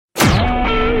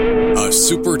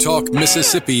SuperTalk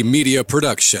Mississippi Media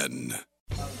production.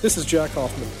 This is Jack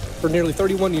Hoffman. For nearly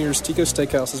 31 years, Tico's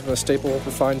Steakhouse has been a staple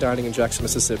for fine dining in Jackson,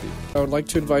 Mississippi. I would like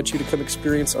to invite you to come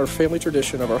experience our family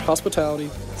tradition of our hospitality,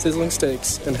 sizzling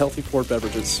steaks, and healthy poured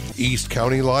beverages. East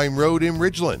County Line Road in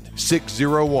Ridgeland,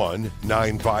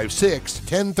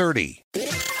 601-956-1030.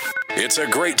 It's a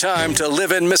great time to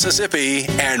live in Mississippi,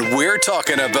 and we're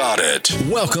talking about it.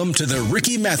 Welcome to the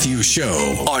Ricky Mathews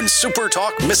Show on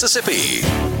SuperTalk Mississippi.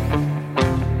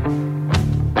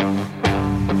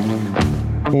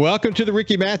 Welcome to the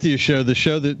Ricky Mathews Show, the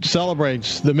show that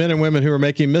celebrates the men and women who are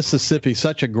making Mississippi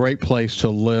such a great place to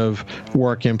live,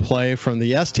 work, and play. From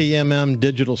the STMM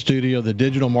Digital Studio, the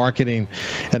digital marketing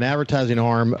and advertising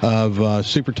arm of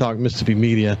SuperTalk Mississippi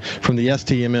Media, from the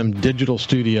STMM Digital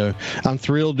Studio, I'm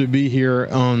thrilled to be here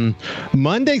on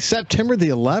Monday, September the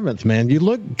 11th, man. You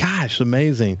look, gosh,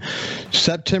 amazing.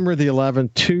 September the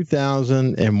 11th,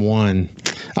 2001.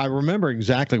 I remember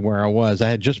exactly where I was. I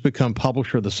had just become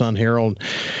publisher of the Sun Herald,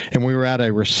 and we were at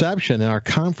a reception in our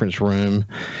conference room.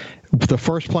 The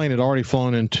first plane had already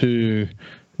flown into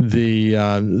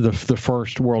the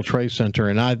first World Trade Center,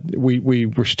 and we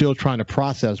were still trying to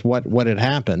process what had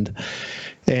happened.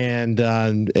 And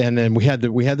then we had the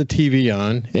TV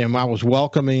on, and I was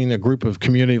welcoming a group of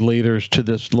community leaders to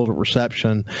this little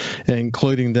reception,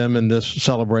 including them in this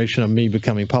celebration of me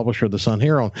becoming publisher of the Sun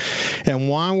Herald. And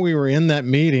while we were in that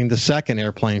meeting, the second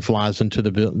airplane flies into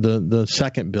the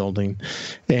second building,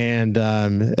 and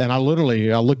I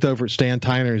looked over at Stan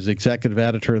Tyner, who's the executive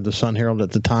editor of the Sun Herald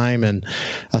at the time, and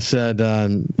I said,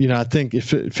 I think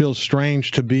it feels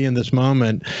strange to be in this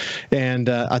moment, and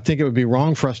I think it would be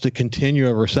wrong for us to continue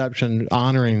a reception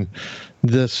honoring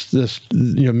this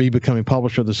me becoming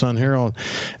publisher of the Sun Herald.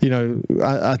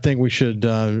 I think we should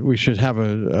have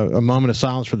a moment of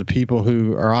silence for the people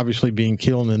who are obviously being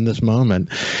killed in this moment.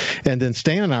 And then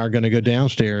Stan and I are going to go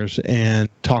downstairs and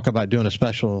talk about doing a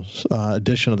special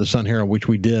edition of the Sun Herald, which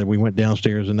we did. We went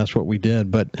downstairs and that's what we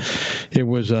did. But it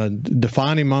was a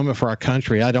defining moment for our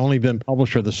country. I'd only been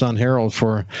publisher of the Sun Herald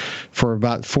for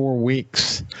about 4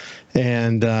 weeks,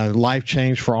 and life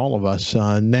changed for all of us.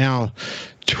 Now,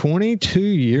 22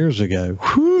 years ago,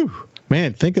 whew,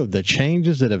 man, think of the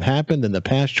changes that have happened in the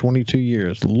past 22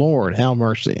 years. Lord, have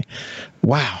mercy.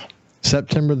 Wow.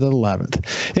 September the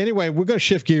 11th. Anyway, we're going to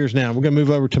shift gears now. We're going to move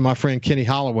over to my friend Kenny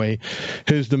Holloway,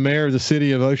 who's the mayor of the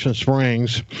city of Ocean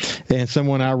Springs, and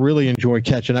someone I really enjoy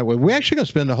catching up with. We're actually going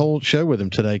to spend the whole show with him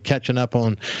today, catching up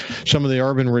on some of the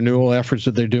urban renewal efforts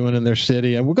that they're doing in their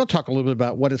city. And we're going to talk a little bit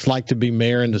about what it's like to be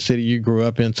mayor in the city you grew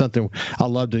up in, something I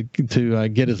love to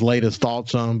get his latest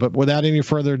thoughts on. But without any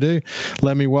further ado,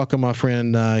 let me welcome my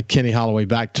friend Kenny Holloway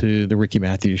back to the Ricky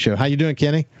Mathews Show. How you doing,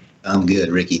 Kenny? I'm good,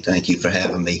 Ricky. Thank you for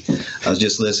having me. I was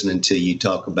just listening to you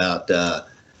talk about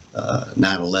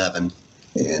 9/11,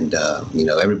 and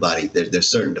everybody. There's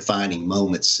certain defining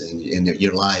moments in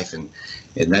your life, and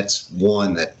that's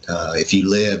one that if you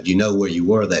lived, you know where you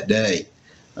were that day.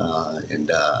 And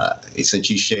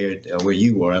since you shared where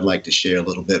you were, I'd like to share a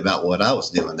little bit about what I was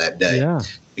doing that day. Yeah.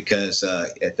 Because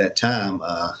at that time,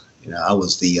 I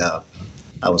was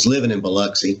living in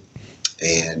Biloxi.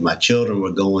 And my children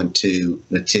were going to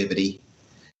Nativity,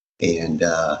 and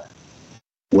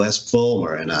Wes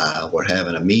Fulmer and I were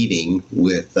having a meeting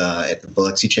with at the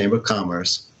Biloxi Chamber of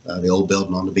Commerce, the old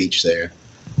building on the beach there,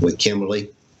 with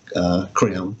Kimberly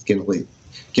Nastasi.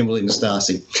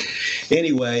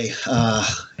 Anyway,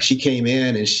 she came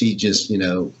in and she just,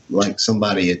 like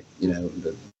somebody had,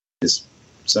 just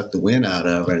sucked the wind out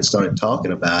of her and started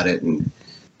talking about it. And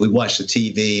we watched the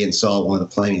TV and saw one of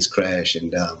the planes crash,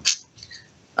 and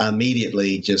I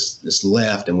immediately just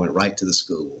left and went right to the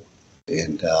school,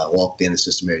 and walked in, and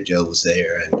Sister Mary Jo was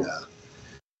there, and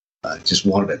I just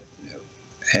wanted to,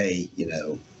 hey,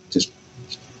 just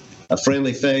a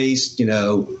friendly face,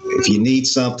 if you need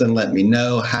something, let me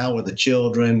know. How are the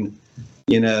children?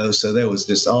 So there was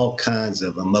just all kinds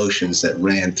of emotions that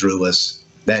ran through us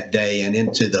that day and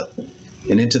into the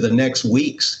next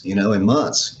weeks, and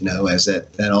months, as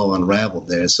that all unraveled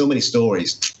there. So many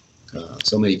stories.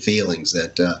 So many feelings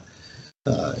that,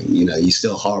 you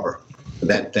still harbor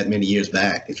that many years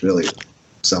back. It's really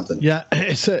something. Yeah,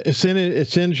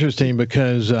 it's interesting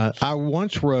because I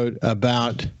once wrote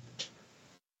about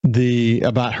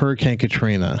Hurricane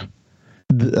Katrina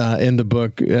in the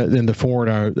book, in the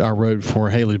foreword I wrote for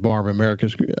Haley Barber's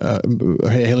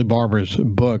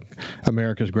book,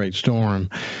 America's Great Storm.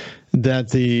 That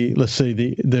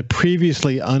the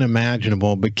previously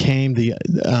unimaginable became the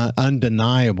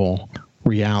undeniable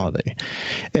reality.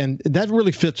 And that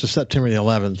really fits the September the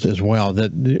 11th as well.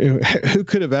 That who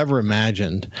could have ever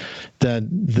imagined that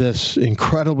this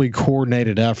incredibly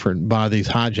coordinated effort by these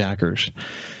hijackers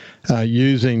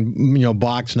using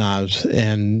box knives,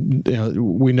 and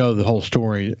we know the whole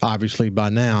story obviously by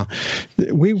now.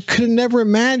 We could have never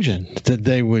imagined that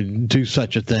they would do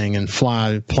such a thing and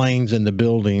fly planes into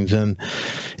buildings. And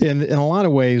in a lot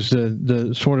of ways,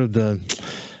 the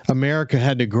America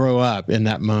had to grow up in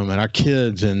that moment. Our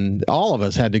kids and all of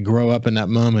us had to grow up in that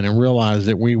moment and realize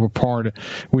that we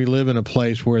live in a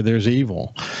place where there's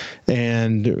evil,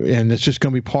 and it's just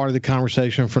going to be part of the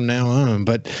conversation from now on.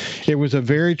 But it was a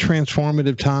very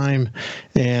transformative time,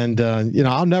 and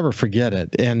I'll never forget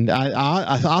it. And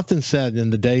I often said in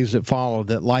the days that followed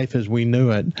that life as we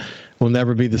knew it will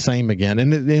never be the same again,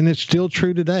 and it's still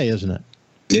true today, isn't it?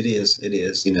 It is.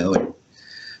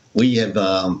 We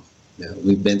have.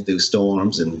 We've been through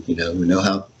storms, and we know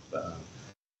how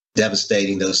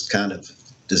devastating those kind of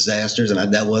disasters,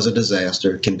 and that was a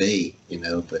disaster, can be.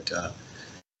 But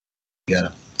you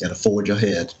gotta forge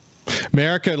ahead.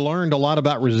 America learned a lot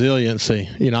about resiliency.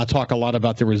 I talk a lot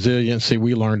about the resiliency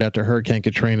we learned after Hurricane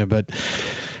Katrina, but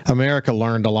America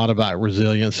learned a lot about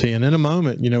resiliency. And in a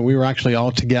moment, we were actually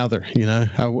all together.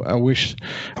 I wish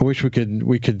we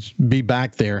could be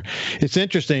back there. It's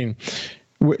interesting.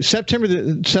 September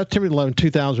 11,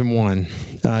 2001,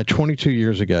 22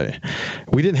 years ago,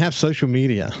 we didn't have social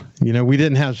media. We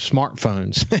didn't have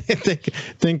smartphones.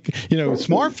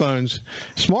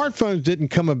 Smartphones didn't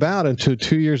come about until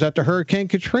 2 years after Hurricane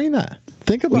Katrina.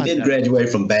 Think about it. We did graduate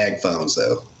from bag phones,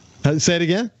 though. Say it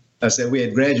again? I said we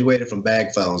had graduated from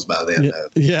bag phones by then.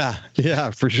 Yeah,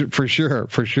 for sure.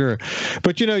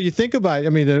 But you think about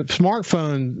it, the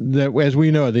smartphone that, as we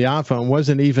know, the iPhone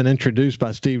wasn't even introduced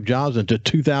by Steve Jobs until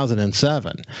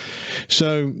 2007.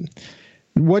 So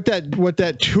what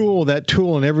that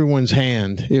tool in everyone's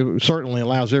hand, it certainly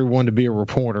allows everyone to be a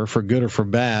reporter, for good or for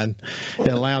bad. It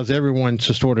allows everyone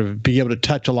to sort of be able to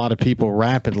touch a lot of people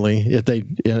rapidly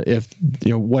if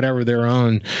whatever they're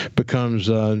on becomes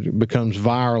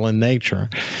viral in nature.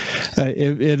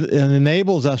 It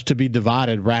enables us to be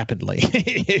divided rapidly.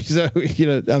 So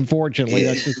unfortunately,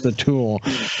 that's just the tool.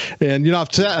 And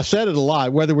I've said it a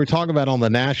lot, whether we're talking about on the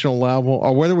national level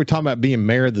or whether we're talking about being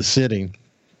mayor of the city.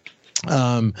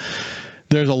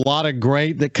 There's a lot of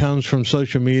great that comes from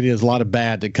social media. There's a lot of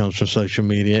bad that comes from social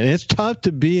media, and it's tough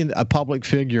to be a public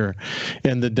figure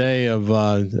in the day of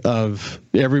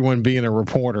everyone being a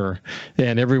reporter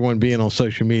and everyone being on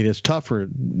social media. It's tougher,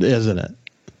 isn't it?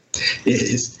 It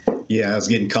is. Yeah, I was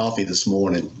getting coffee this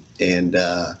morning, and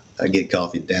I get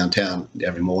coffee downtown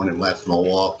every morning after my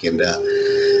walk, and a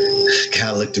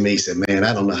guy looked at me and said, "Man,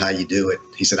 I don't know how you do it."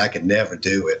 He said, "I could never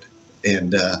do it,"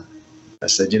 and I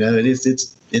said, it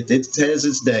has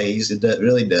its days. It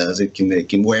really does. It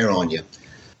can wear on you.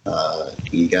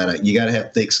 You gotta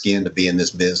have thick skin to be in this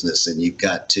business, and you've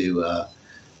got to,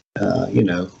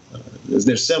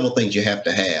 there's several things you have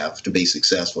to be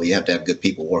successful. You have to have good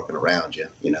people working around you,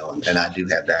 and I do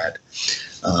have that.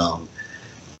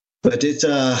 But it's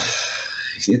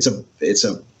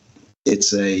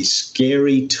a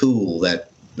scary tool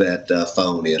that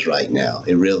phone is right now.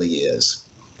 It really is.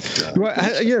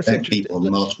 Affect people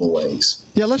in multiple ways.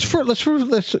 Yeah, let's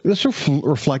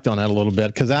reflect on that a little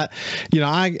bit, because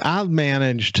I've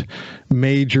managed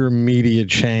major media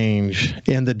change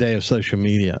in the day of social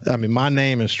media. My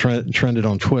name has trended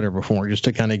on Twitter before, just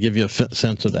to kind of give you a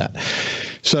sense of that.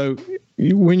 So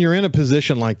when you're in a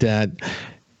position like that,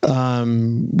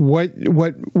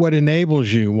 what enables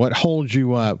you, what holds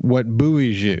you up, what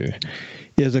buoys you,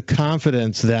 is a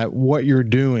confidence that what you're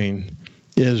doing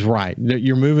is right, that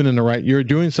you're moving in the right, you're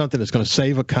doing something that's going to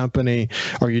save a company,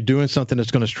 or you're doing something that's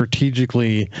going to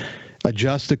strategically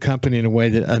adjust the company in a way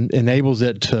that enables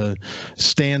it to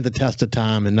stand the test of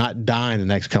time and not die in the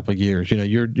next couple of years.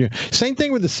 You're same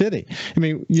thing with the city.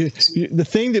 The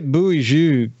thing that buoys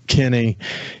you, Kenny,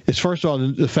 is first of all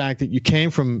the fact that you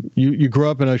grew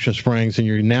up in Ocean Springs, and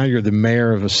you're the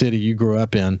mayor of a city you grew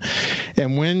up in.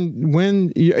 And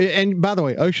and by the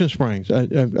way, Ocean Springs,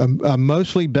 a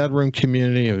mostly bedroom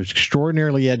community of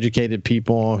extraordinarily educated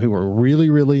people who are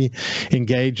really, really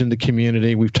engaged in the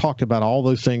community. We've talked about all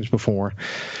those things before.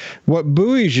 What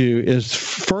buoys you is,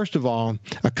 first of all,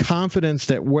 a confidence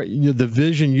that the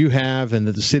vision you have and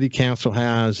that the city council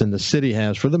has and the city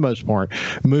has, for the most part,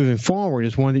 moving forward,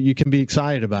 is one that you can be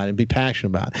excited about and be passionate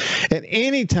about. And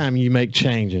anytime you make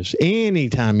changes in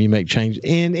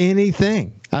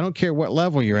anything, I don't care what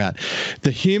level you're at.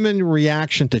 The human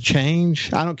reaction to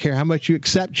change, I don't care how much you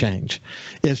accept change,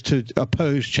 is to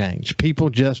oppose change. People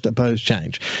just oppose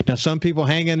change. Now, some people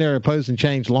hang in there opposing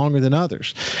change longer than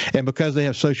others. And because they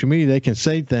have social media, they can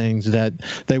say things that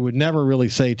they would never really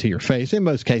say to your face. In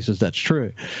most cases, that's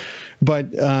true. But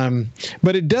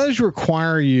it does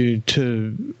require you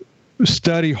to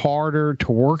study harder,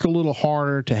 to work a little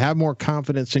harder, to have more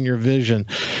confidence in your vision,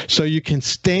 so you can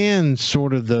stand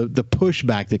sort of the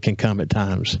pushback that can come at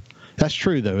times. That's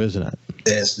true, though, isn't it?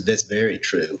 That's very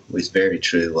true. It's very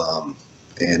true.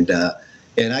 And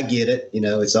I get it.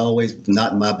 It's always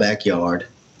not in my backyard.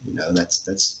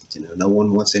 That's no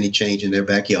one wants any change in their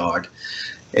backyard.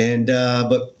 And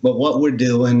but what we're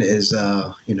doing is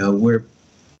we're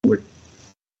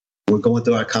going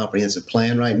through our comprehensive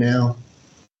plan right now.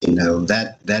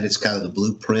 That is kind of the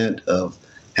blueprint of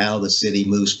how the city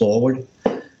moves forward.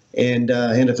 And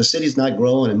if the city's not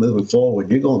growing and moving forward,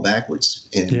 you're going backwards.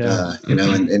 And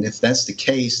and if that's the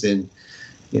case, then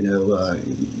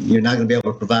you're not going to be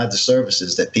able to provide the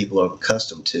services that people are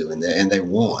accustomed to and they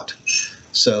want.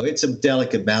 So it's a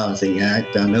delicate balancing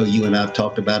act. I know you and I've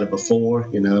talked about it before.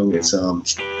 It's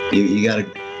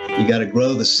you got to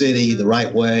grow the city the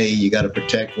right way. You got to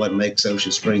protect what makes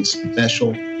Ocean Springs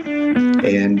special.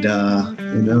 And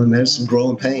and there's some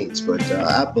growing pains, but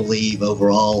I believe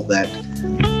overall that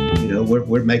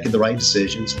we're making the right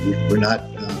decisions.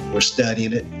 We're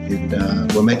studying it,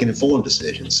 and we're making informed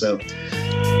decisions. So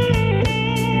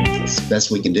it's the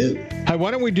best we can do. Hey,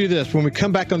 why don't we do this? When we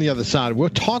come back on the other side, we'll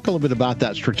talk a little bit about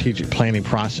that strategic planning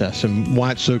process and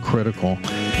why it's so critical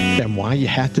and why you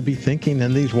have to be thinking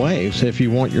in these ways if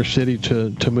you want your city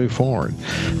to move forward.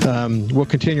 We'll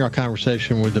continue our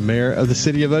conversation with the mayor of the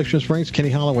city of Ocean Springs, Kenny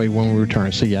Holloway, when we return.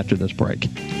 See you after this break.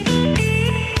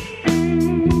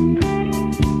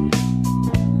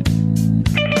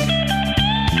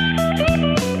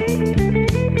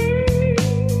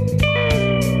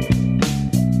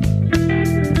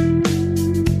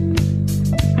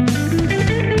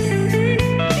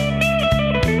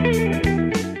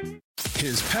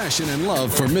 Passion and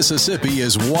love for Mississippi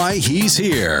is why he's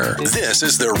here. This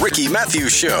is the Ricky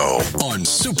Mathews Show on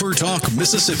SuperTalk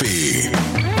Mississippi.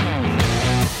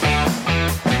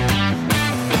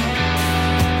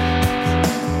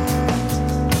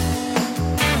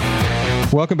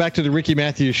 Welcome back to the Ricky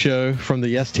Mathews Show from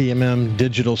the STMM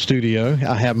Digital Studio.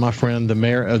 I have my friend, the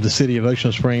mayor of the city of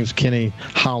Ocean Springs, Kenny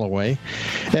Holloway.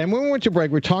 And when we went to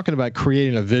break, we're talking about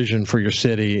creating a vision for your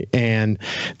city. And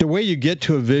the way you get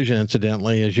to a vision,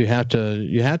 incidentally, is you have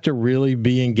to really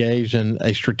be engaged in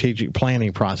a strategic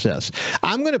planning process.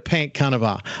 I'm going to paint kind of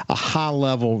a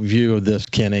high-level view of this,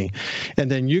 Kenny, and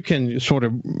then you can sort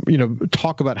of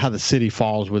talk about how the city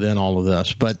falls within all of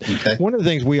this. But One of the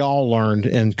things we all learned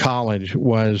in college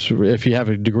was, if you have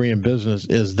a degree in business,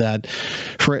 is that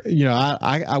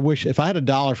I wish if I had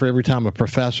 $1 for every time a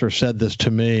professor said this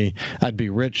to me, I'd be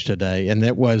rich today. And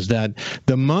it was that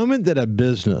the moment that a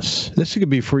business, this could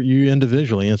be for you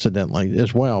individually, incidentally,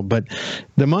 as well, but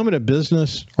the moment a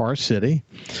business or a city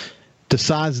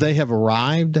decides they have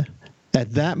arrived,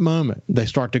 at that moment they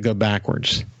start to go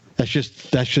backwards. That's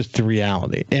just the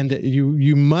reality. And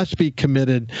you must be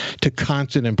committed to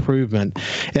constant improvement.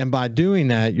 And by doing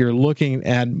that, you're looking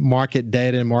at market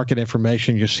data and market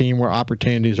information. You're seeing where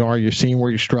opportunities are. You're seeing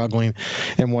where you're struggling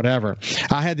and whatever.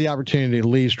 I had the opportunity to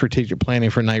lead strategic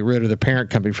planning for Knight Ridder, the parent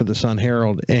company for the Sun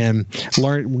Herald, and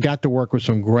got to work with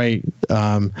some great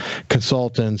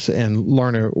consultants and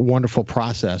learn a wonderful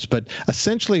process. But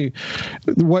essentially,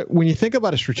 when you think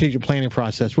about a strategic planning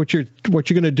process, what you're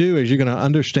going to do is you're going to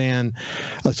understand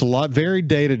it's very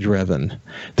data driven.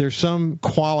 There's some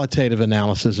qualitative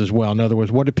analysis as well. In other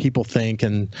words, what do people think,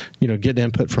 and get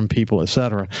input from people, et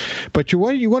cetera. But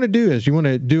what you want to do is you want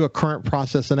to do a current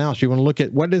process analysis. You want to look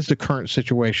at what is the current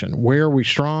situation. Where are we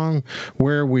strong?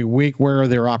 Where are we weak? Where are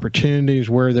there opportunities?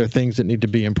 Where are there things that need to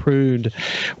be improved?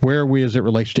 Where are we as it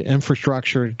relates to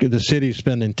infrastructure? The city's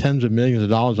spending tens of millions of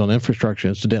dollars on infrastructure,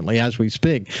 incidentally, as we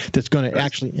speak, that's going to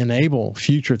actually enable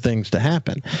future things to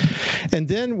happen. And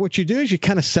then what you do is you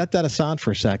kind of set that aside for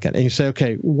a second and you say,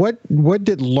 okay, what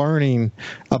did learning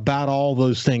about all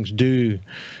those things do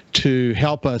to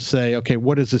help us say, okay,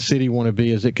 what does the city want to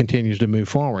be as it continues to move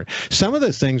forward? Some of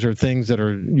those things are things that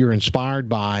you're inspired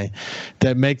by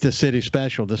that make the city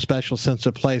special, the special sense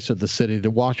of place of the city, the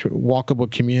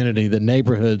walkable community, the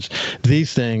neighborhoods,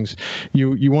 these things.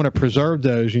 You want to preserve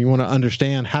those, and you want to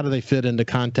understand how do they fit in the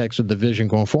context of the vision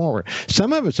going forward.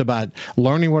 Some of it's about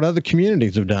learning what other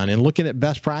communities have done and looking at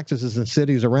best practices practices in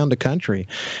cities around the country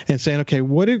and saying, okay,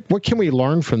 what can we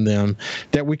learn from them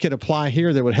that we could apply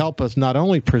here that would help us not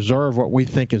only preserve what we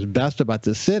think is best about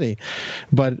this city,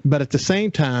 but at the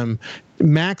same time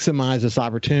maximize its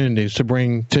opportunities to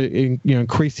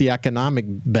increase the economic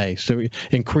base, to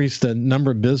increase the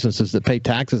number of businesses that pay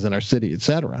taxes in our city, et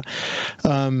cetera.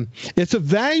 It's a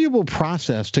valuable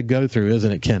process to go through,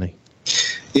 isn't it, Kenny?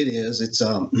 It is. It's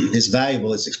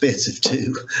valuable. It's expensive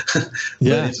too, but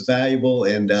yeah. It's valuable,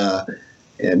 and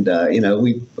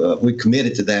we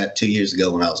committed to that 2 years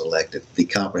ago when I was elected. The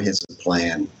comprehensive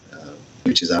plan,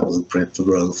 which is our blueprint for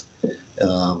growth,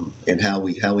 and how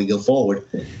we go forward.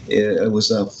 It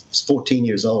was 14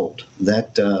 years old.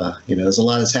 That there's a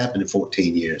lot that's happened in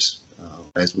 14 years,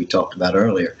 as we talked about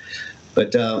earlier.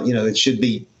 But it should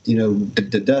be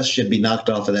the dust should be knocked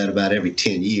off of that about every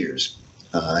 10 years.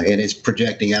 And it's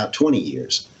projecting out 20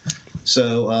 years.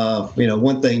 So,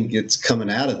 one thing that's coming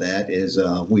out of that is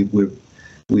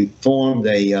we're forming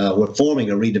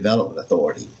a redevelopment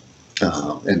authority,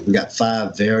 and we got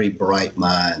 5 very bright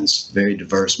minds, very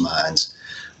diverse minds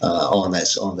on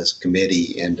this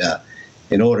committee. And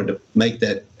in order to make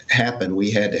that happen,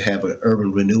 we had to have an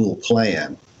urban renewal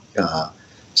plan.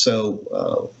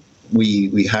 So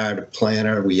we hired a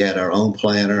planner. We had our own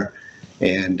planner.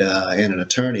 And an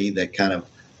attorney that kind of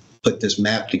put this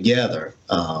map together,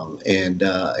 and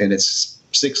it's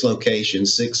 6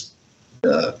 locations, 6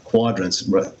 quadrants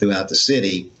throughout the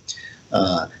city.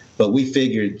 But we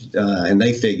figured, and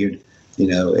they figured,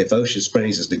 if Ocean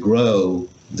Springs is to grow,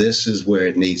 this is where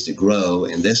it needs to grow,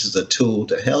 and this is a tool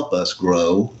to help us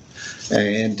grow,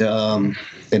 and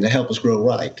to help us grow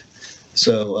right.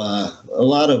 So a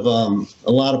lot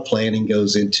of planning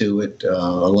goes into it,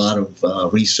 a lot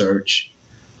of research.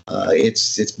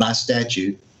 It's by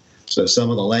statute, so some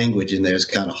of the language in there is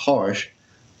kind of harsh,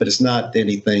 but it's not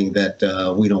anything that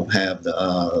we don't have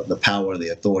the power or the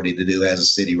authority to do as a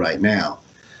city right now.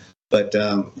 But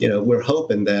we're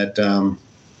hoping that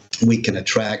we can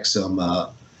attract some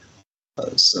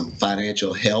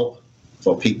financial help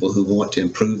for people who want to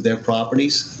improve their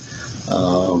properties,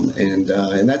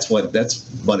 and that's what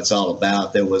it's all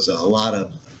about. There was a lot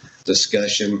of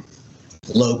discussion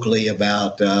locally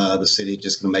about the city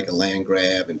just going to make a land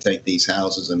grab and take these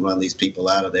houses and run these people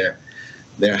out of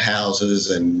their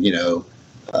houses, and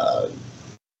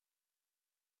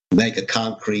make a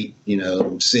concrete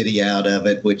city out of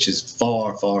it, which is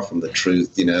far from the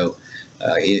truth.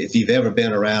 If you've ever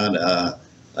been around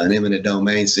an eminent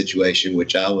domain situation,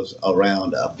 which I was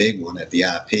around a big one at the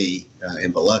IP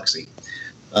in Biloxi,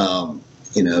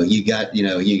 you got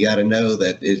to know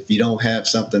that if you don't have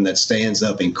something that stands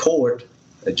up in court,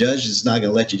 a judge is not going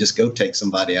to let you just go take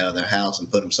somebody out of their house and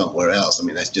put them somewhere else. I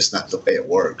mean, that's just not the way it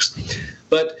works.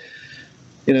 But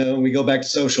when we go back to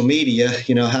social media,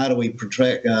 how do we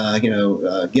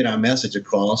get our message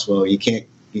across? Well, you can't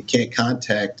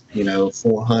contact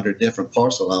 400 different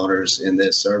parcel owners in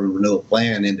this urban renewal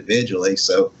plan individually.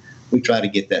 So we try to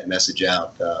get that message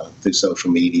out through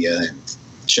social media and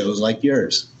shows like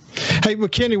yours. Hey, well,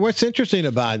 Kenny, what's interesting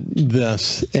about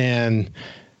this, and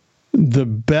the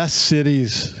best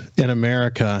cities in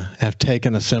America have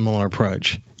taken a similar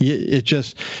approach.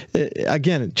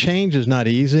 Again, change is not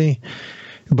easy.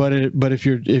 But if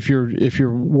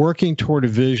you're working toward a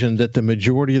vision that the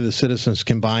majority of the citizens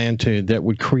can buy into, that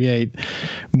would create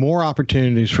more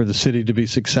opportunities for the city to be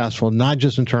successful, not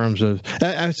just in terms of,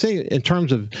 I would say in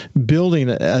terms of building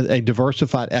a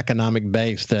diversified economic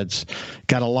base that's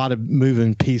got a lot of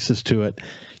moving pieces to it.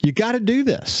 You got to do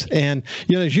this. And,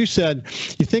 as you said,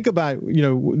 you think about,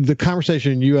 the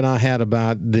conversation you and I had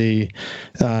about the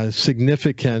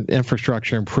significant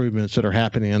infrastructure improvements that are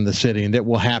happening in the city and that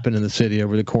will happen in the city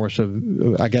over the course of,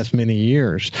 I guess, many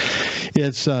years.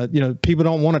 It's, people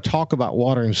don't want to talk about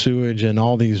water and sewage and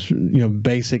all these,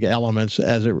 basic elements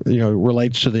as it,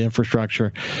 relates to the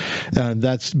infrastructure.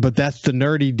 That's the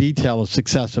nerdy detail of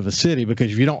success of a city,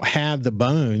 because if you don't have the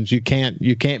bones, you can't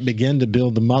begin to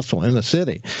build the muscle in the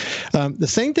city. The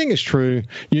same thing is true.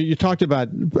 You talked about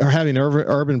having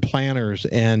urban planners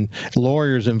and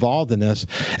lawyers involved in this.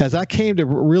 As I came to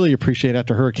really appreciate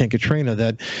after Hurricane Katrina,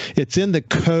 that it's in the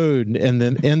code and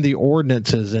then in the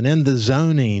ordinances and in the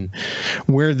zoning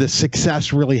where the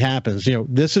success really happens.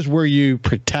 This is where you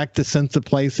protect the sense of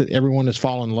place that everyone has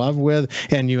fallen in love with,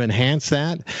 and you enhance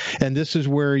that. And this is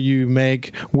where you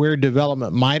make where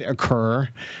development might occur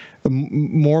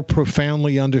more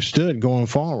profoundly understood going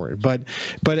forward. But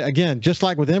again, just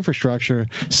like with infrastructure,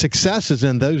 success is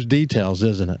in those details,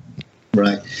 isn't it?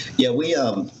 Right. Yeah, we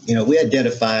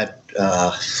identified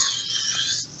right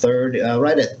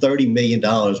at $30 million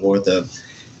worth of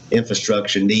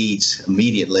infrastructure needs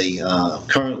immediately.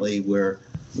 Currently, we're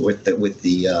with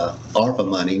the ARPA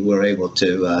money, we're able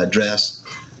to address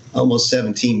almost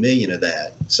 17 million of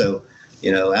that. So,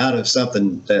 out of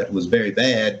something that was very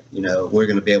bad, we're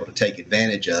going to be able to take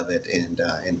advantage of it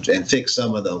and fix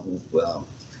some of the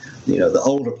the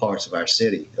older parts of our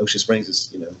city. Ocean Springs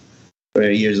is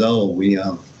 30 years old.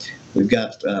 We've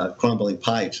got crumbling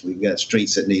pipes. We've got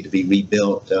streets that need to be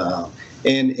rebuilt,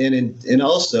 and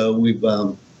also we've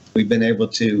been able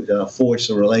to forge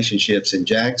some relationships in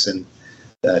Jackson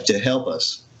to help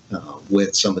us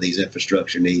with some of these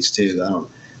infrastructure needs too.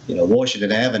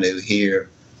 Washington Avenue here,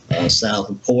 south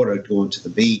of Porter, going to the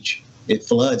beach, it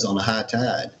floods on a high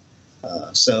tide.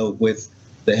 So with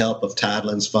the help of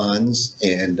Tidelands funds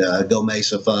and Go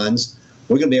Mesa funds,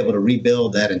 we're going to be able to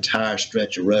rebuild that entire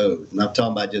stretch of road. And I'm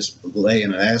talking about just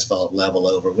laying an asphalt level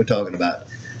over. We're talking about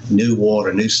new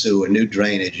water, new sewer, new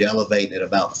drainage, elevating it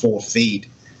about 4 feet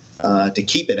to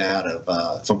keep it out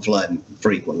of from flooding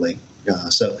frequently.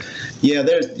 So,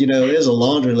 there's a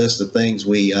laundry list of things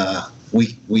we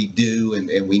do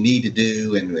and we need to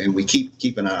do, and we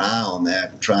keeping our eye on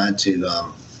that, and trying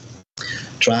to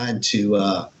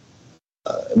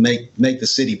make the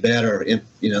city better,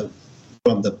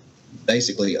 from the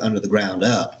basically under the ground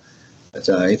up. But,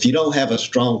 if you don't have a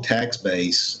strong tax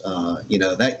base,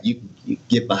 that you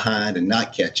get behind and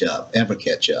not ever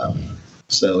catch up.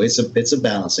 So it's a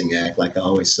balancing act, like I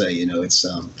always say. It's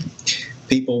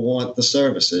people want the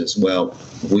services. Well,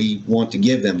 we want to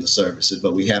give them the services,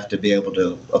 but we have to be able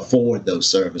to afford those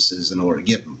services in order to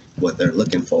give them what they're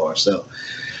looking for. So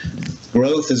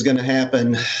growth is going to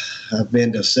happen. I've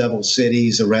been to several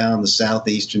cities around the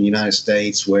southeastern United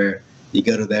States where you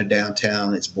go to their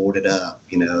downtown, it's boarded up.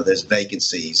 There's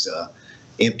vacancies,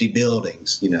 empty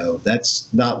buildings.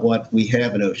 That's not what we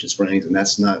have in Ocean Springs, and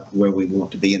that's not where we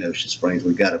want to be in Ocean Springs.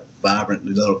 We've got a vibrant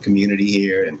little community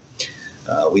here, and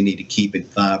we need to keep it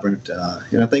vibrant.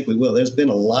 And I think we will. There's been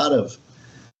a lot of,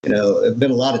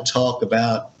 talk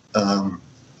about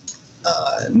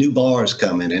new bars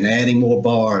coming and adding more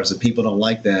bars, and people don't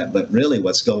like that. But really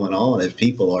what's going on is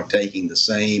people are taking the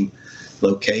same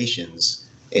locations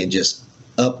and just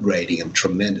upgrading them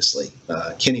tremendously.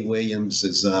 Kenny Williams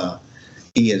is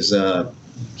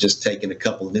just taken a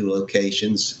couple of new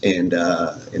locations and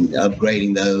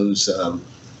upgrading those.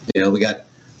 We got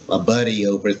a buddy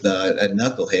over at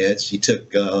Knuckleheads. He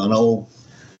took an old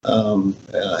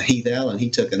Heath Allen. He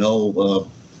took an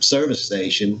old service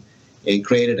station and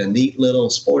created a neat little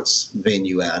sports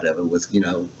venue out of it with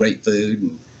great food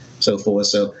and so forth.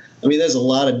 So there's a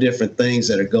lot of different things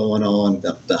that are going on.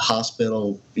 The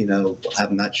hospital,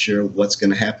 I'm not sure what's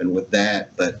going to happen with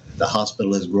that, but the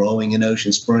hospital is growing in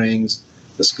Ocean Springs.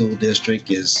 The school district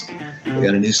we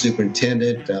got a new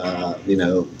superintendent.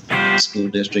 The school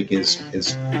district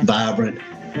is vibrant.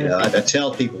 I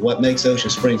tell people what makes Ocean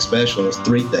Springs special is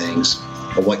 3 things,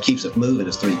 or what keeps it moving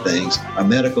is 3 things: our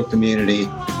medical community,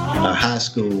 our high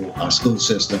school, our school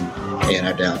system, and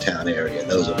our downtown area.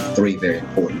 Those are 3 very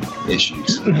important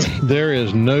issues. There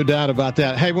is no doubt about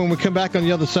that. Hey, when we come back on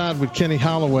the other side with Kenny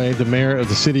Holloway, the mayor of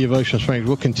the city of Ocean Springs,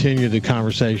 we'll continue the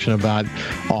conversation about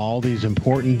all these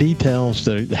important details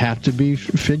that have to be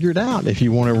figured out if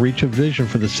you want to reach a vision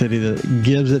for the city that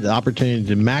gives it the opportunity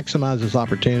to maximize its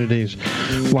opportunities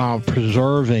while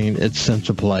preserving its sense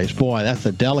of place. Boy, that's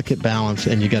a delicate balance,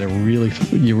 and you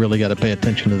really got to pay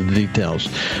attention to the details.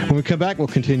 When we come back, we'll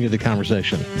continue the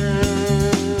conversation.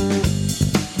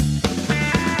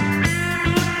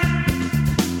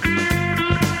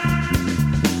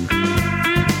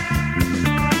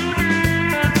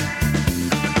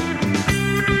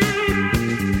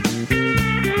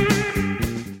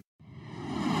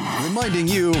 Reminding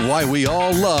you why we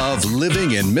all love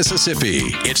living in Mississippi.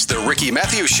 It's the Ricky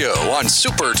Mathews Show on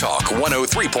SuperTalk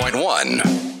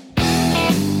 103.1.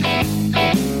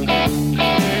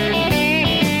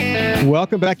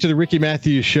 Welcome back to the Ricky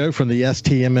Mathews Show from the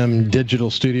STMM Digital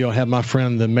Studio. I have my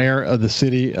friend, the mayor of the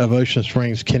city of Ocean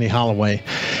Springs, Kenny Holloway.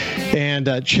 And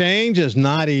change is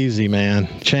not easy, man.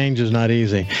 Change is not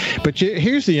easy. But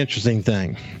here's the interesting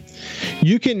thing.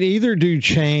 You can either do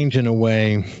change in a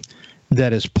way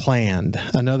that is planned.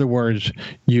 In other words,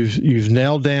 you've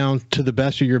nailed down to the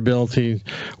best of your ability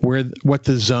what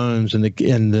the zones in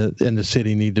the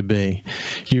city need to be.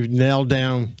 You've nailed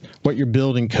down what your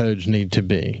building codes need to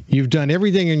be. You've done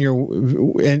everything in your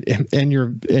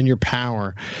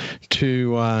power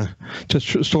to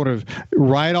sort of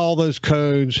write all those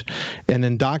codes and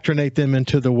indoctrinate them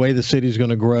into the way the city is going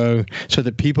to grow, so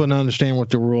that people can understand what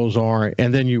the rules are,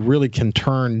 and then you really can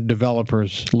turn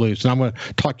developers loose. And I'm going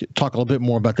to talk a little bit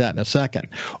more about that in a second.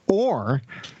 Or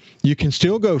you can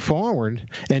still go forward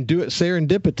and do it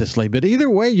serendipitously. But either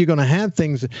way, you're going to have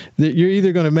things that you're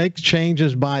either going to make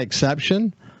changes by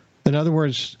exception. In other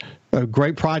words, a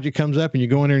great project comes up and you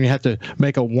go in there and you have to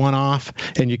make a one-off,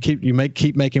 and you keep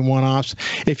making one-offs.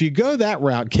 If you go that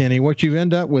route, Kenny, what you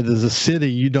end up with is a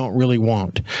city you don't really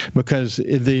want, because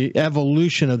the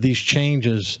evolution of these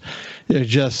changes is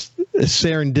just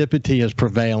serendipity is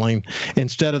prevailing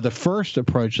instead of the first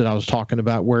approach that I was talking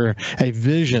about, where a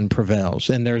vision prevails,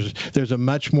 and there's a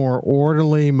much more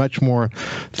orderly, much more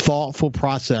thoughtful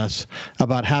process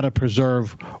about how to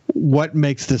preserve what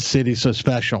makes this city so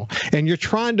special. And you're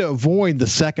trying to avoid the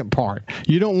second part.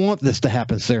 You don't want this to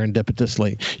happen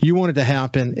serendipitously. You want it to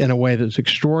happen in a way that's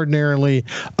extraordinarily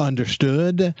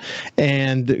understood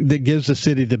and that gives the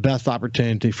city the best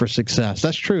opportunity for success.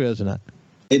 That's true, isn't it?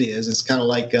 It is. It's kind of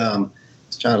like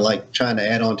trying to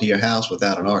add on to your house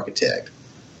without an architect,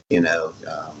 and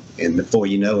before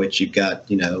you know it, you've got,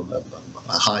 a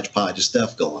hodgepodge of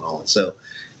stuff going on. So,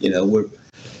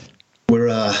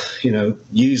 we're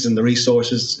using the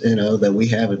resources, that we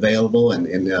have available,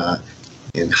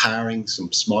 and hiring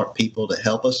some smart people to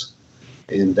help us.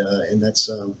 And that's,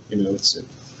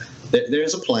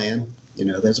 there's a plan,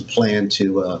 there's a plan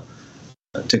to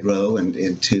grow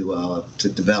and to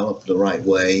develop the right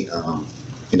way.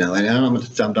 And I'm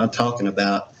not talking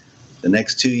about the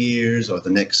next 2 years or the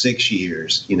next 6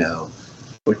 years.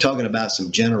 We're talking about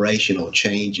some generational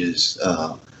changes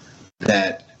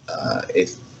that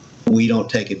if we don't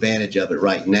take advantage of it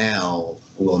right now,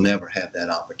 we'll never have that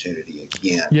opportunity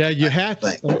again. Yeah, you have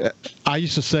to. I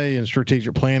used to say in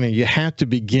strategic planning, you have to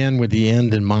begin with the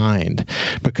end in mind,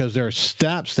 because there are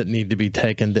steps that need to be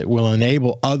taken that will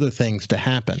enable other things to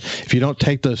happen. If you don't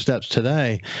take those steps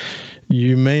today,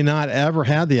 you may not ever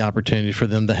have the opportunity for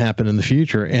them to happen in the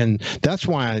future. And that's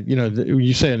why,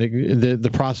 you say the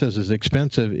process is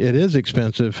expensive. It is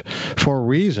expensive for a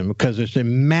reason, because there's a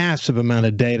massive amount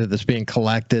of data that's being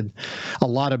collected, a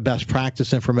lot of best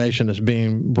practice information that's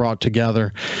being brought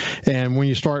together. And when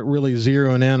you start really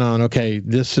zeroing in on, okay,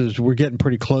 we're getting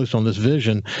pretty close on this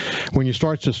vision, when you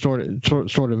start to sort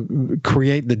of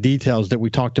create the details that we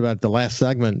talked about at the last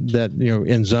segment, that,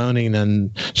 in zoning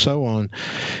and so on,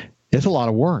 it's a lot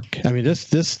of work. I mean, you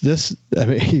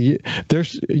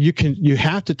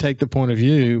have to take the point of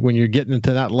view when you're getting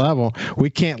into that level. We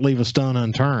can't leave a stone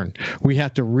unturned. We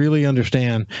have to really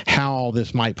understand how all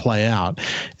this might play out,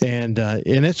 and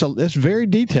it's very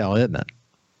detailed, isn't it?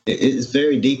 It's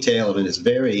very detailed, and it's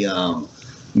very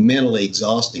mentally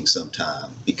exhausting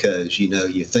sometimes, because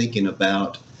you're thinking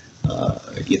about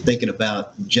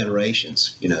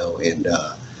generations,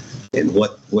 and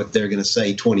what they're going to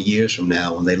say 20 years from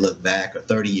now when they look back, or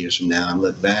 30 years from now and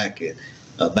look back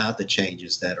about the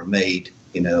changes that are made,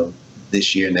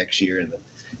 this year, next year, and the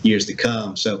years to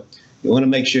come. So you want to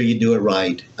make sure you do it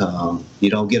right. You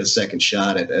don't get a second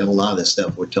shot at a lot of the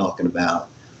stuff we're talking about.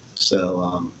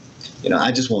 So,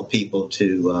 I just want people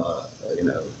to,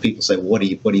 people say, well, what do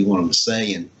you want them to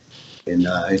say in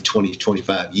 20,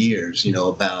 25 years,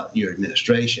 about your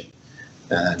administration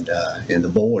and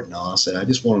the board and all. I said, I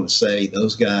just wanted to say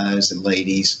those guys and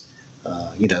ladies,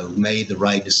 made the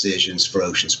right decisions for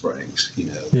Ocean Springs.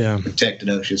 Protected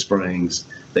Ocean Springs.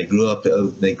 They grew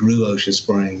Ocean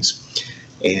Springs,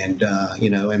 and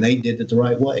and they did it the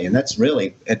right way. And that's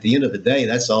really, at the end of the day,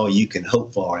 that's all you can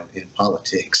hope for in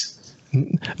politics.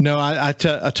 No, I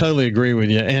totally agree with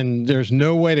you. And there's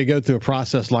no way to go through a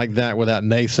process like that without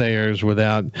naysayers,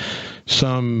 without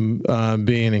some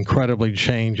being incredibly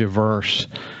change averse.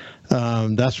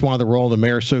 That's why the role of the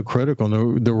mayor is so critical.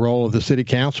 The role of the city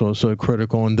council is so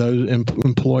critical, and those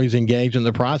employees engaged in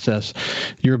the process.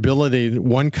 Your ability,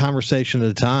 one conversation at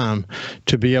a time,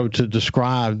 to be able to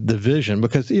describe the vision,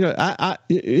 because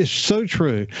it's so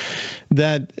true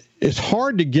that it's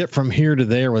hard to get from here to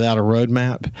there without a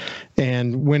roadmap.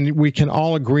 And when we can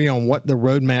all agree on what the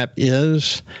roadmap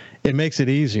is, it makes it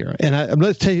easier. And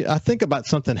let's tell you, I think about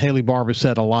something Haley Barbour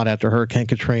said a lot after Hurricane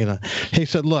Katrina. He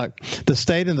said, look, the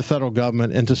state and the federal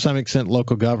government, and to some extent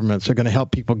local governments, are going to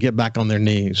help people get back on their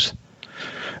knees.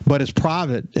 But it's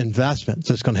private investments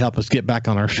that's going to help us get back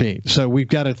on our feet. So we've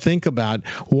got to think about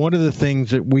what are the things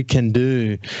that we can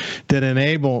do that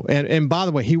enable. And by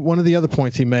the way, one of the other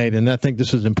points he made, and I think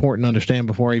this is important to understand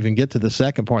before I even get to the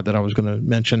second part that I was going to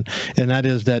mention, and that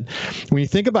is that when you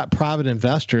think about private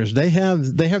investors, they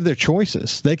have their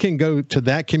choices. They can go to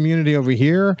that community over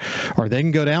here, or they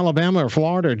can go to Alabama or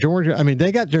Florida or Georgia. I mean,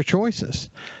 they got their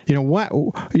choices.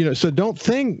 So don't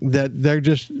think that they're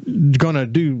just going to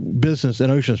do business in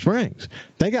Ocean Ocean Springs.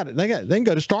 They can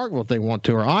go to Starkville if they want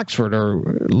to, or Oxford, or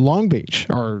Long Beach,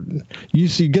 or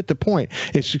you get the point.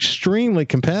 It's extremely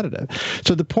competitive.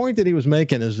 So the point that he was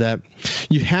making is that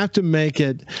you have to make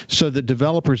it so that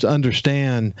developers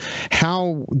understand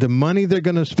how the money they're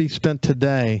going to be spent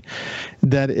today,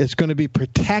 that it's going to be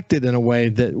protected in a way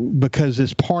that, because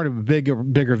it's part of a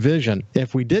bigger vision.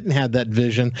 If we didn't have that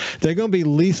vision, they're going to be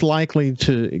least likely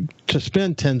to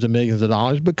spend tens of millions of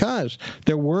dollars, because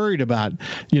they're worried about,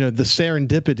 the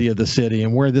serendipity of the city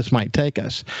and where this might take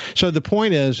us. So the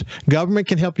point is, government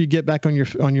can help you get back on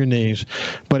your knees,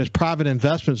 but it's private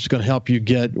investments going to help you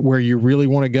get where you really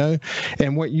want to go.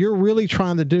 And what you're really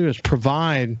trying to do is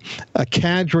provide a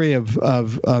cadre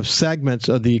of segments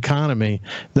of the economy,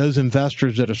 those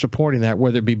investors that are supporting that,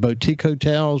 whether it be boutique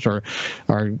hotels or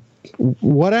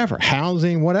whatever,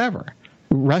 housing, whatever.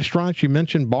 Restaurants, you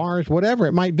mentioned bars, whatever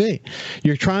it might be.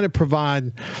 You're trying to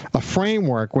provide a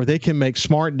framework where they can make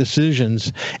smart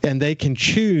decisions and they can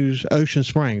choose Ocean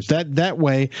Springs. That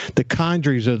way, the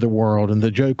Condries of the world and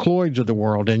the Joe Cloyds of the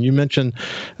world, and you mentioned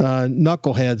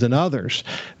Knuckleheads and others,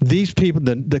 these people,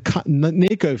 the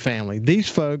Nico family, these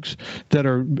folks that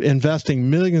are investing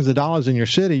millions of dollars in your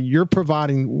city, you're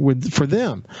providing for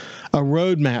them a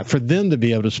roadmap for them to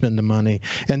be able to spend the money.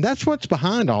 And that's what's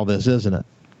behind all this, isn't it?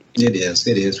 It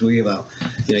is. We have,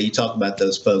 you talk about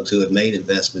those folks who have made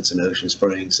investments in Ocean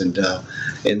Springs, and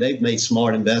they've made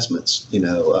smart investments.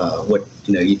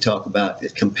 You talk about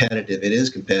it's competitive. It is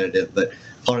competitive, but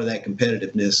part of that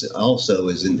competitiveness also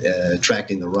is in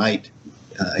attracting the right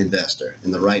investor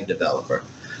and the right developer.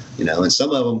 And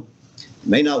some of them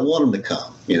may not want them to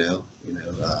come.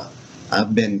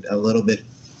 I've been a little bit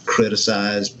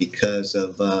criticized because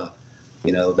of the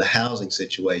housing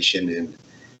situation and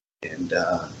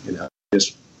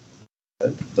just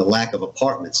the lack of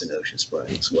apartments in Ocean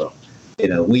Springs. Well,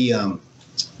 we have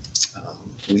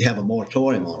a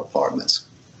moratorium on apartments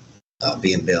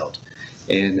being built,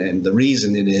 and the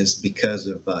reason it is because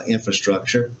of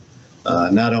infrastructure,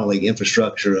 not only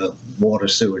infrastructure of water,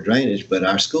 sewer, drainage, but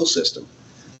our school system.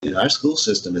 Our school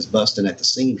system is busting at the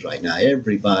seams right now.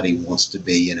 Everybody wants to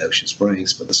be in Ocean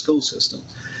Springs for the school system.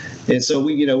 And so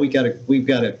we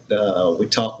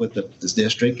talk with this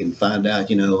district and find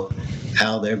out,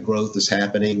 how their growth is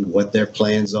happening, what their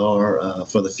plans are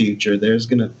for the future. There's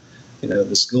going to,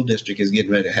 the school district is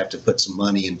getting ready to have to put some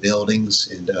money in buildings,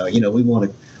 and we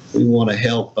want to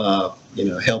help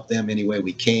help them any way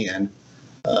we can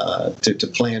to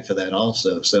plan for that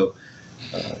also. So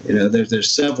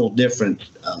there's several different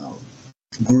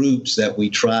groups that we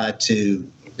try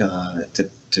to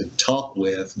talk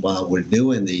with while we're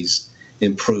doing these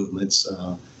improvements.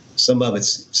 Some of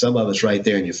it's right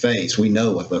there in your face. We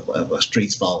know if a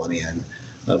street's falling in,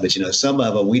 but some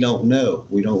of it we don't know.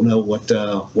 We don't know what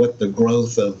the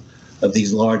growth of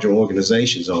these larger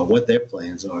organizations are, what their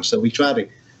plans are. So we try to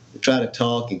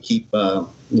talk and keep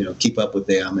up with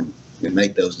them and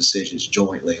make those decisions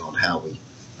jointly on how we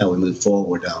move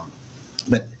forward.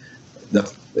 But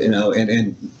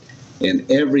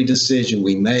and every decision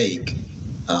we make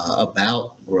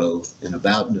about growth and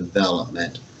about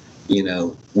development,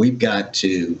 we've got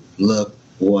to look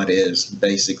what is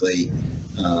basically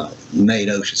made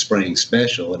Ocean Springs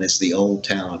special, and it's the old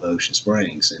town of Ocean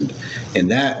Springs,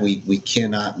 and that we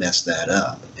cannot mess that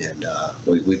up, and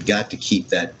we've got to keep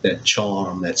that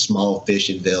charm, that small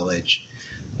fishing village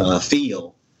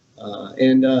feel,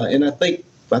 and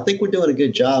I think we're doing a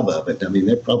good job of it. I mean,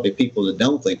 there are probably people that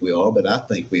don't think we are, but I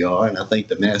think we are, and I think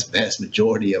the vast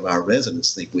majority of our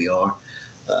residents think we are.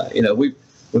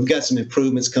 We've got some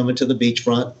improvements coming to the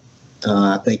beachfront.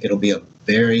 I think it'll be a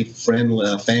very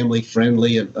friendly,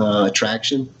 family-friendly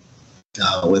attraction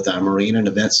with our marina and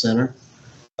event center.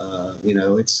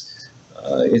 It's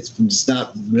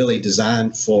not really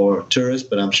designed for tourists,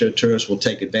 but I'm sure tourists will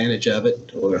take advantage of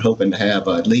it. We're hoping to have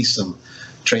at least some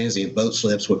transient boat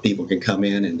slips where people can come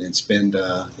in and spend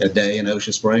a day in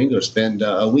Ocean Springs or spend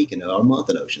a week or a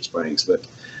month in Ocean Springs. But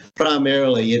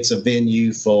primarily, it's a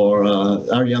venue for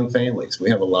our young families. We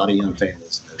have a lot of young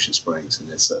families in Ocean Springs, and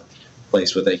it's a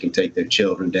place where they can take their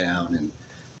children down and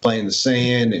play in the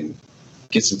sand and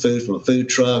get some food from a food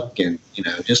truck and,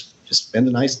 just spend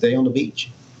a nice day on the beach.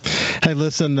 Hey,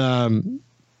 listen,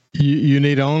 you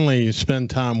need only spend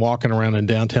time walking around in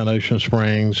downtown Ocean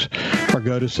Springs or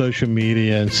go to social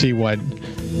media and see what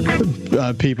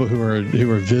people who are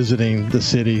visiting the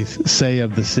city say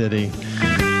of the city.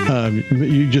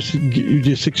 You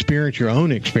just experience your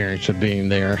own experience of being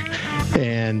there,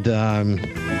 and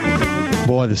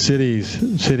boy, the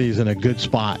city's in a good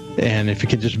spot. And if you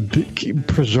can just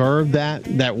preserve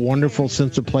that wonderful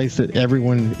sense of place that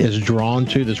everyone is drawn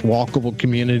to, this walkable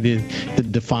community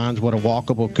that defines what a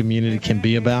walkable community can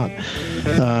be about,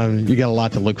 you got a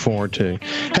lot to look forward to.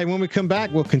 Hey, when we come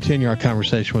back, we'll continue our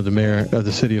conversation with the mayor of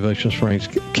the city of Ocean Springs,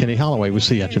 Kenny Holloway. We'll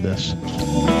see you after this.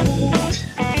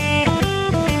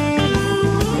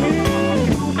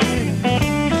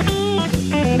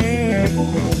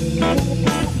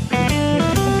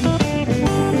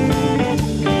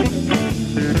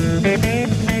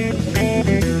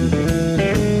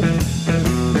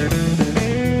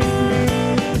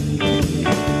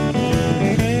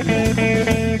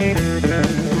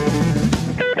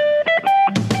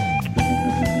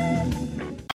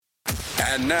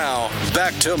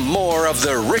 Back to more of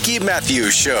the Ricky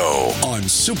Mathews Show on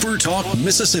SuperTalk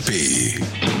Mississippi.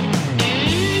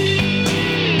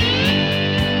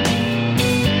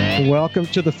 Welcome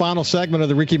to the final segment of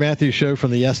the Ricky Mathews Show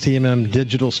from the STMM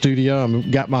Digital Studio.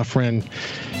 I've got my friend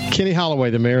Kenny Holloway,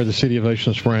 the mayor of the city of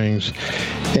Ocean Springs.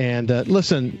 And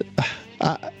listen,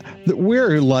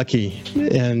 we're lucky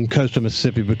in coastal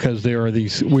Mississippi because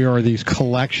we are these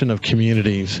collection of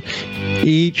communities,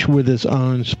 each with its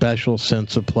own special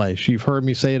sense of place. You've heard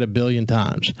me say it a billion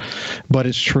times, but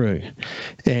it's true.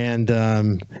 And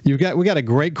we got a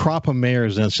great crop of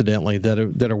mayors, incidentally,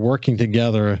 that are working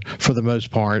together for the most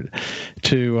part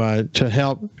to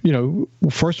help.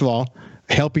 First of all,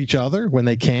 help each other when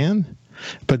they can.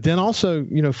 But then also,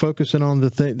 focusing on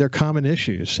their common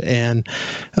issues, and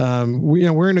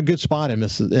we're in a good spot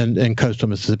in coastal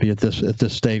Mississippi at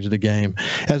this stage of the game.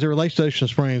 As it relates to Ocean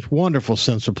Springs, wonderful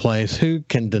sense of place. Who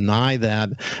can deny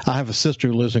that? I have a sister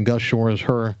who lives in Gulf Shores.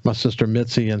 My sister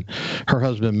Mitzi and her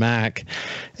husband Mac,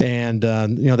 and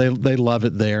they love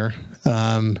it there.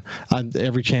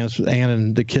 Every chance Ann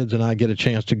and the kids and I get a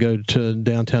chance to go to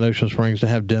downtown Ocean Springs to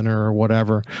have dinner or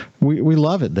whatever, we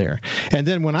love it there. And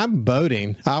then when I'm boating,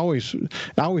 I always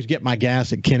get my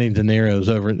gas at Kenny De Niro's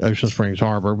over at Ocean Springs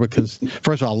Harbor because,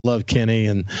 first of all, I love Kenny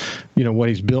and what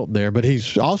he's built there, but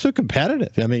he's also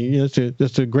competitive. I mean,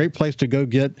 it's a great place to go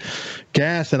get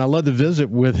gas, and I love to visit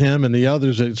with him and the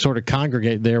others that sort of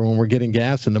congregate there when we're getting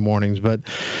gas in the mornings. But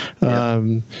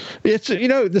it's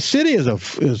the city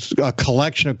is a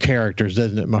collection of characters,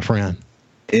 isn't it, my friend?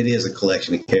 It is a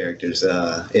collection of characters.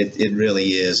 It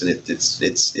really is, and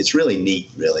it's really neat,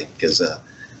 really, because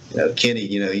Kenny,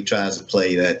 he tries to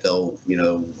play that old,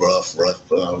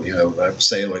 rough,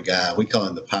 sailor guy. We call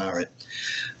him the pirate.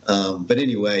 But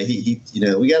anyway, he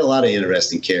we got a lot of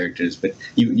interesting characters. But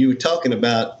you were talking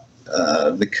about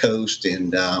the coast,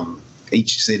 and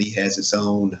each city has its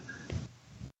own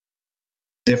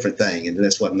different thing, and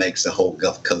that's what makes the whole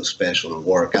Gulf Coast special and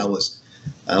work. I was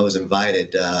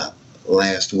invited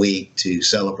last week to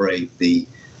celebrate the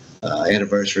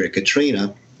anniversary of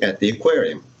Katrina at the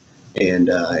aquarium. And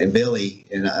Billy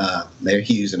and Mayor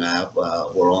Hughes and I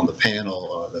were on the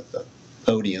panel, the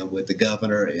podium with the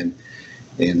governor and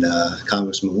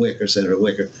Congressman Wicker, Senator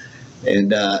Wicker,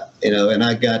 and and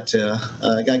I got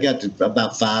to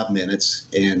about 5 minutes,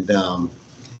 and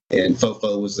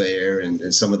Fofo was there,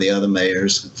 and some of the other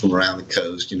mayors from around the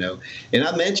coast, and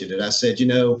I mentioned it. I said,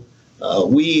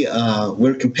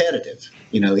 we're competitive.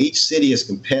 Each city is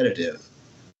competitive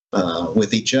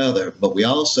with each other, but we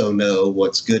also know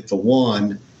what's good for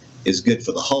one is good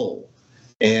for the whole.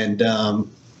 And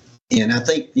I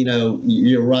think,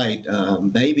 you're right.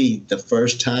 Maybe the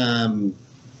first time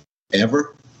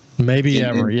ever. Maybe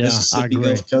ever, in yeah. Mississippi I agree.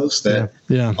 Gulf Coast that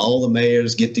all the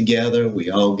mayors get together.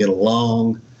 We all get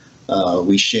along.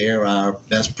 We share our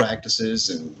best practices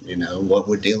and, what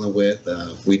we're dealing with.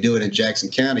 We do it in Jackson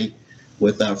County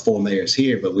with our 4 mayors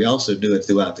here, but we also do it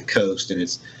throughout the coast, and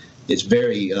it's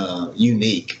very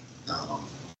unique.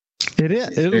 It is.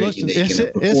 It's very unique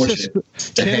and proportionate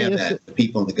to have that. The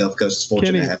people on the Gulf Coast is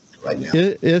fortunate to have it right now.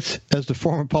 It's, as the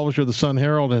former publisher of the Sun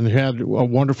Herald and had a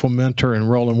wonderful mentor in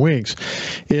Roland Weeks,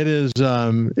 it is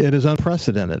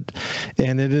unprecedented.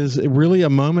 And it is really a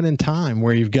moment in time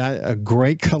where you've got a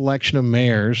great collection of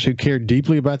mayors who care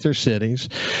deeply about their cities,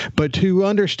 but who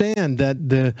understand that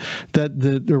the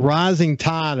rising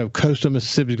tide of coastal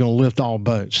Mississippi is going to lift all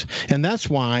boats. And that's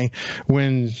why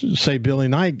when, say, Billy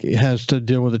Knight has to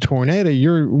deal with a tornado,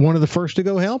 you're one of the first to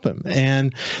go help him.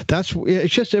 And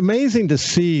it's just amazing to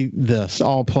see this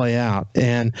all play out.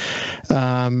 And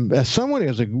as someone who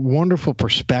has a wonderful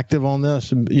perspective on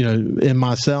this, in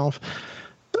myself,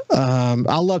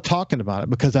 I love talking about it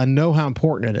because I know how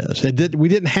important it is. We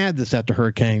didn't have this after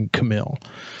Hurricane Camille.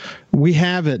 we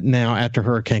have it now after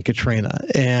Hurricane Katrina,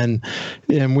 and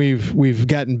we've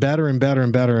gotten better and better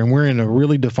and better, and we're in a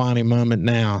really defining moment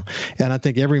now. And I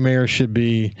think every mayor should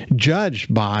be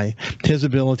judged by his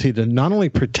ability to not only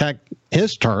protect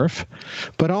his turf,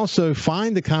 but also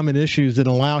find the common issues that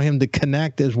allow him to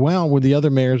connect as well with the other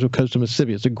mayors of coastal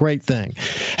Mississippi. It's a great thing.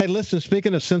 Hey, listen,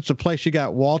 speaking of sense of place, you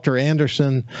got Walter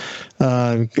Anderson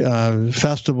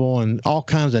Festival and all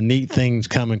kinds of neat things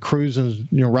coming, cruising,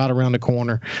 right around the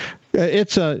corner.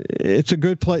 It's a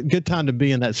good time to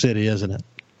be in that city, isn't it?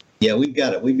 Yeah, we've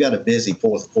got a busy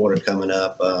fourth quarter coming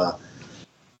up.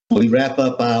 We wrap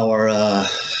up our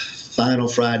final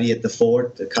Friday at the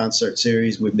Fort, the concert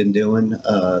series we've been doing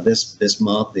this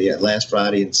month, the last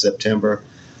Friday in September.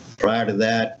 Prior to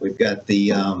that, we've got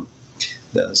the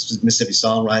Mississippi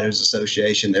Songwriters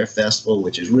Association, their festival,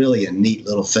 which is really a neat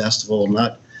little festival.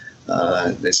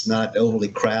 It's not overly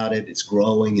crowded. It's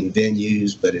growing in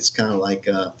venues, but it's kind of like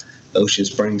Ocean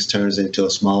Springs turns into a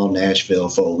small Nashville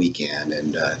for a weekend,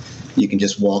 and you can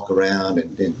just walk around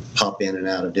and pop in and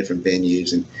out of different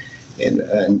venues and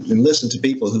listen to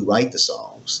people who write the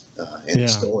songs and the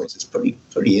stories. It's pretty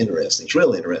interesting. It's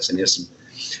really interesting. There's some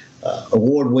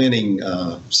award-winning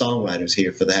songwriters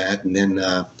here for that, and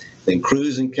then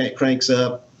cruising cranks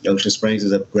up. Ocean Springs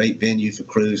is a great venue for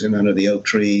cruising under the oak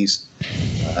trees,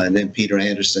 and then Peter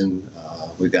Anderson.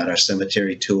 We've got our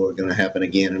cemetery tour going to happen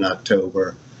again in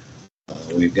October.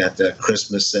 We've got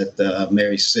Christmas at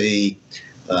Mary C.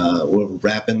 We'll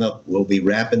be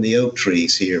wrapping the oak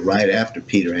trees here right after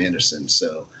Peter Anderson.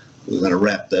 So we're going to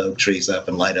wrap the oak trees up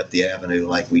and light up the avenue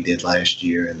like we did last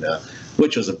year, and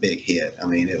which was a big hit. I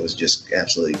mean, it was just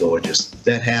absolutely gorgeous.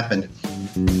 That happened.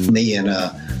 Me and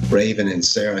Raven and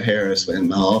Sarah Harris in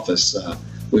my office,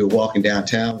 we were walking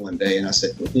downtown one day, and I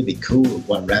said, wouldn't it be cool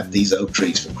to wrap these oak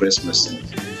trees for Christmas? And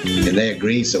they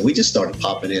agreed. So we just started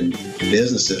popping in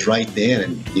businesses right then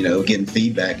and, getting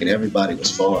feedback, and everybody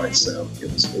was for it. So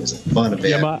it was a fun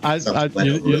event.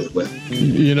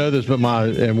 You know this, but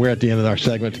and we're at the end of our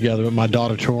segment together, but my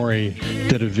daughter Tori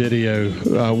did a video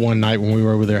one night when we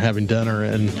were over there having dinner,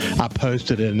 and I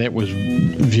posted it, and it was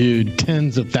viewed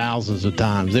tens of thousands of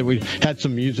times. We had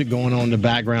some music going on in the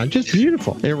background. Just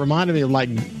beautiful. It reminded me of like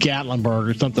Gatlinburg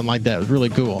or something like that. It was really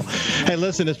cool. Hey,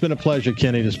 listen, it's been a pleasure,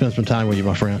 Kenny, to spend some time with you,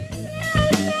 my friend.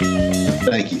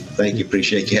 Thank you.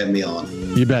 Appreciate you having me on.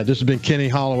 You bet. This has been Kenny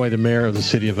Holloway, the mayor of the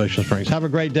city of Ocean Springs. Have a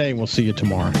great day, and we'll see you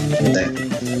tomorrow. A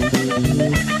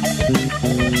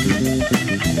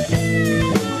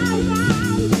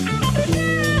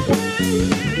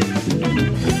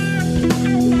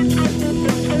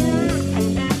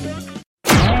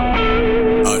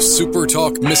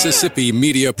SuperTalk Mississippi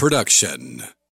Media production.